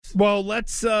Well,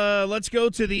 let's go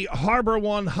to the Harbor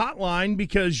One hotline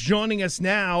because joining us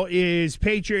now is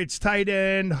Patriots tight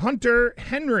end Hunter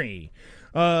Henry.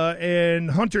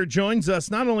 And Hunter joins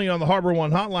us not only on the Harbor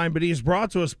One hotline, but he is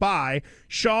brought to us by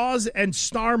Shaw's and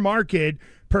Star Market,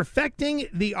 perfecting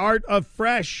the art of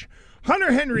fresh.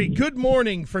 Hunter Henry, good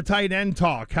morning for Tight End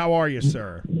Talk. How are you,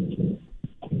 sir?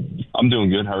 I'm doing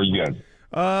good. How are you guys?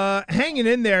 Hanging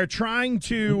in there, trying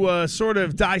to sort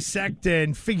of dissect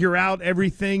and figure out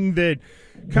everything that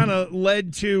kind of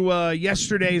led to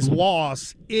yesterday's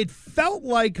loss. It felt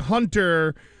like,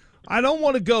 Hunter, I don't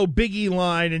want to go Biggie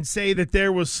line and say that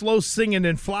there was slow singing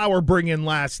and flower bringing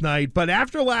last night, but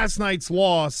after last night's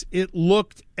loss,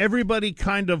 everybody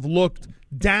kind of looked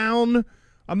down.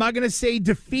 I'm not going to say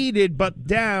defeated, but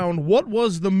down. What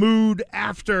was the mood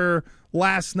after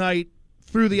last night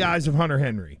through the eyes of Hunter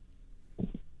Henry?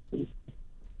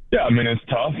 Yeah, I mean, it's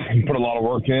tough. You put a lot of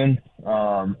work in.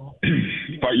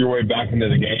 Fight your way back into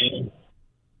the game.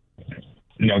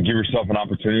 Give yourself an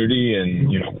opportunity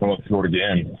and, come up short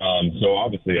again. So,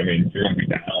 obviously, I mean, if you're going to be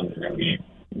down, you're going to be –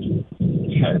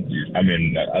 I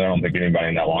mean, I don't think anybody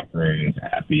in that locker room is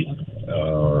happy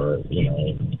or,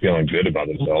 feeling good about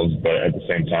themselves. But at the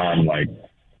same time,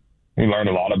 we learned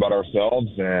a lot about ourselves,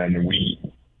 and we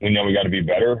know we got to be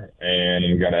better, and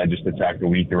we got to just attack the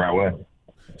week the right way.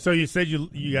 So you said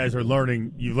you guys are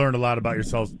learning. You learned a lot about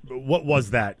yourselves. What was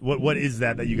that? What is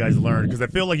that you guys learned? Because I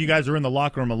feel like you guys are in the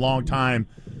locker room a long time,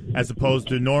 as opposed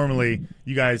to normally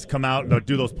you guys come out and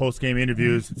do those post game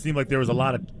interviews. It seemed like there was a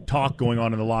lot of talk going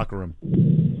on in the locker room.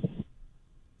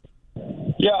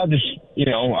 Yeah, just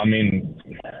I mean,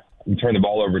 you turn the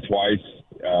ball over twice.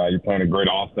 You're playing a great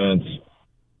offense.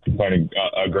 You're playing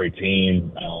a great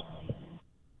team.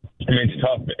 I mean, it's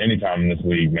tough anytime in this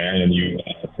league, man, and you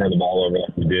turn the ball over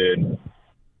like we did.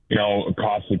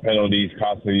 Costly penalties,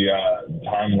 costly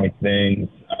time-like things.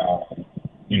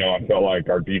 I felt like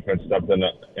our defense stepped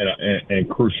in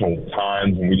crucial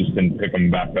times, and we just didn't pick them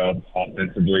back up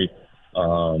offensively.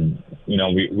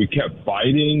 We kept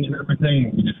fighting and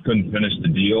everything. We just couldn't finish the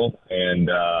deal, and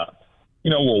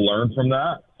we'll learn from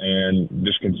that and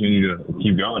just continue to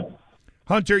keep going.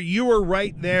 Hunter, you were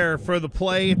right there for the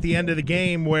play at the end of the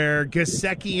game where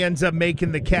Gesicki ends up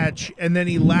making the catch, and then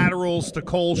he laterals to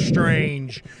Cole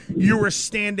Strange. You were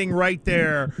standing right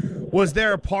there. Was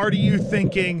there a part of you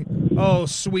thinking, oh,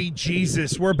 sweet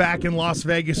Jesus, we're back in Las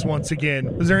Vegas once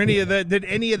again? Was there any of that? Did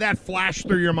any of that flash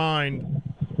through your mind?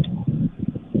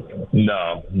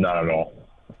 No, not at all.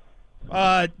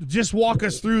 Just walk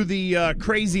us through the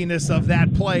craziness of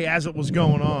that play as it was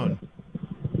going on.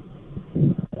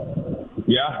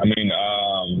 Yeah, I mean,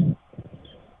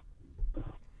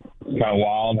 it's kind of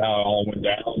wild how it all went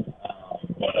down.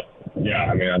 But, yeah,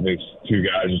 I mean, I think it's two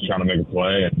guys just trying to make a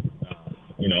play. And,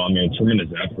 a tremendous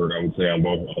effort, I would say, on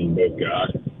both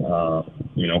guys.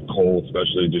 Cole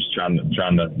especially just trying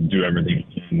to do everything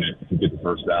he can to get the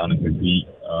first down and compete.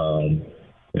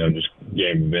 Just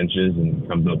game benches and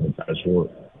comes up and kind of short.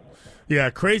 Yeah,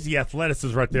 crazy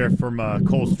athleticism right there from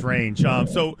Cole Strange.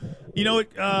 Hunter,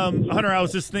 I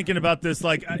was just thinking about this.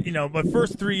 My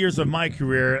first 3 years of my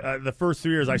career, the first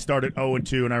 3 years I started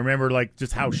 0-2, and I remember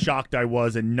just how shocked I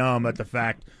was and numb at the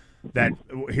fact that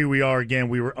here we are again.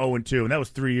 We were 0-2, and that was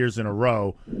 3 years in a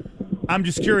row. I'm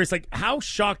just curious, how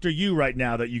shocked are you right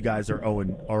now that you guys are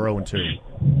 0-2?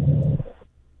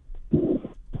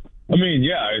 I mean,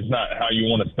 yeah, it's not how you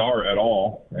want to start at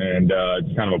all, and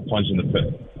it's kind of a punch in the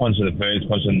face,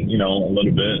 punching a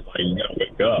little bit. You got to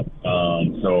wake up.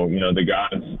 The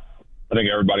guys, I think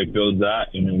everybody feels that.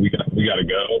 We got to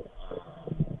go.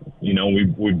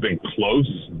 We've been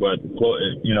close, but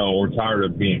we're tired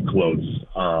of being close.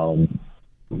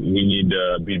 We need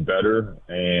to be better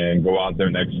and go out there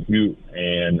and execute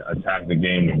and attack the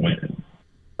game to win.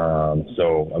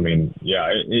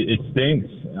 It stinks.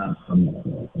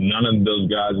 None of those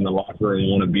guys in the locker room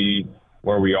want to be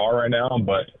where we are right now,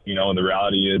 but, the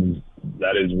reality is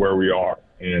that is where we are.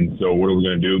 And so what are we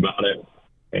going to do about it?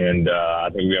 And I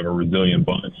think we have a resilient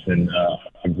bunch and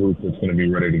a group that's going to be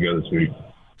ready to go this week.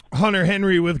 Hunter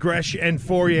Henry with Gresh and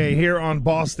Fauria here on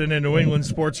Boston and New England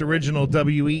Sports Original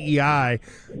WEEI.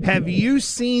 Have you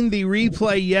seen the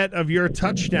replay yet of your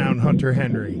touchdown, Hunter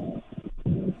Henry?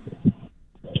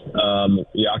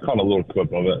 I caught a little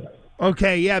clip of it.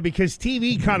 Okay, yeah, because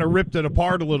TV kind of ripped it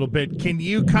apart a little bit. Can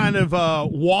you kind of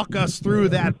walk us through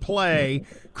that play?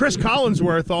 Chris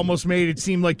Collinsworth almost made it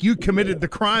seem like you committed the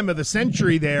crime of the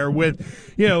century there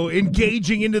with,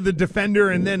 engaging into the defender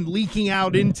and then leaking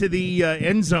out into the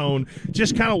end zone.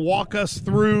 Just kind of walk us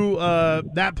through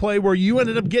that play where you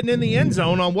ended up getting in the end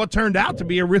zone on what turned out to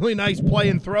be a really nice play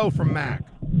and throw from Mac.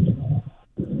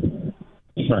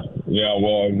 Yeah,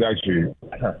 well, it was actually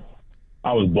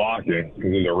I was blocking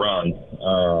because it was a run.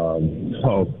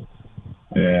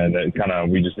 And it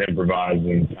we just improvised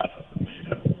and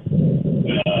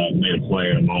made a play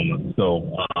in a moment.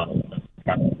 So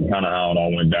kind of how it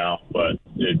all went down, but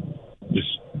it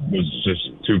just was just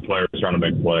two players trying to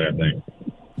make a play, I think.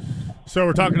 So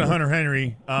we're talking to Hunter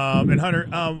Henry, and Hunter,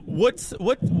 what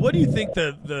do you think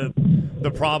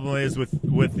the problem is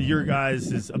with your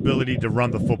guys' ability to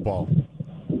run the football?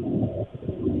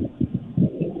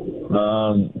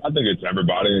 I think it's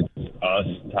everybody. It's us,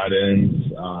 tight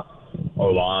ends,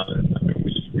 O-line. I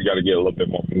mean, we got to get a little bit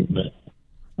more movement,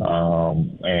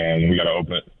 and we got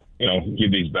to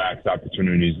give these backs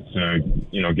opportunities to,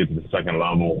 get to the second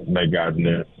level, make guys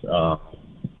miss,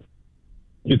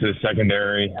 get to the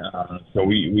secondary. So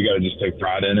we got to just take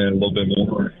pride in it a little bit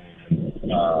more,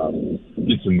 and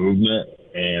get some movement.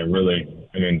 And really,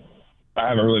 I mean, I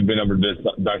haven't really been able to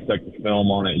dissect the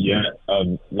film on it yet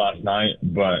of last night,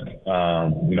 but, I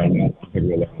think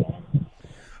we'll let it along.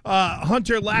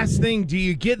 Hunter, last thing, do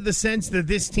you get the sense that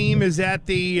this team is at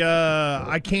the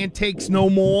I can't takes no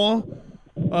more?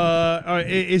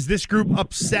 Is this group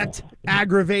upset,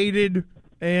 aggravated,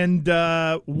 and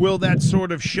will that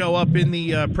sort of show up in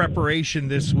the preparation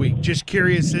this week? Just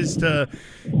curious as to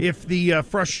if the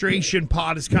frustration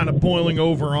pot is kind of boiling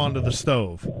over onto the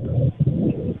stove.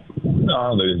 No, I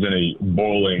don't think there's any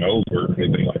boiling over or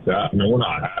anything like that. I mean, we're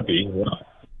not happy.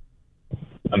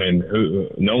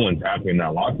 No one's happy in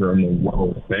that locker room where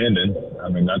we're standing. I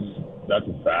mean, that's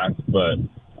a fact. But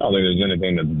I don't think there's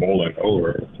anything that's boiling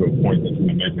over to a point that's going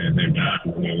to make anything bad.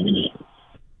 I mean,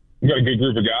 we got a good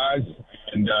group of guys,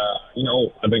 and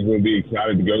I think we'll be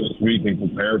excited to go this week and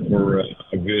prepare for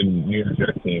a good New Year's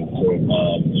Jet team. So,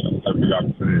 have a good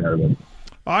opportunity ahead of us.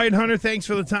 All right, Hunter, thanks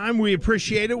for the time. We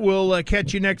appreciate it. We'll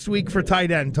catch you next week for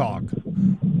tight end talk.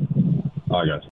 All right, guys.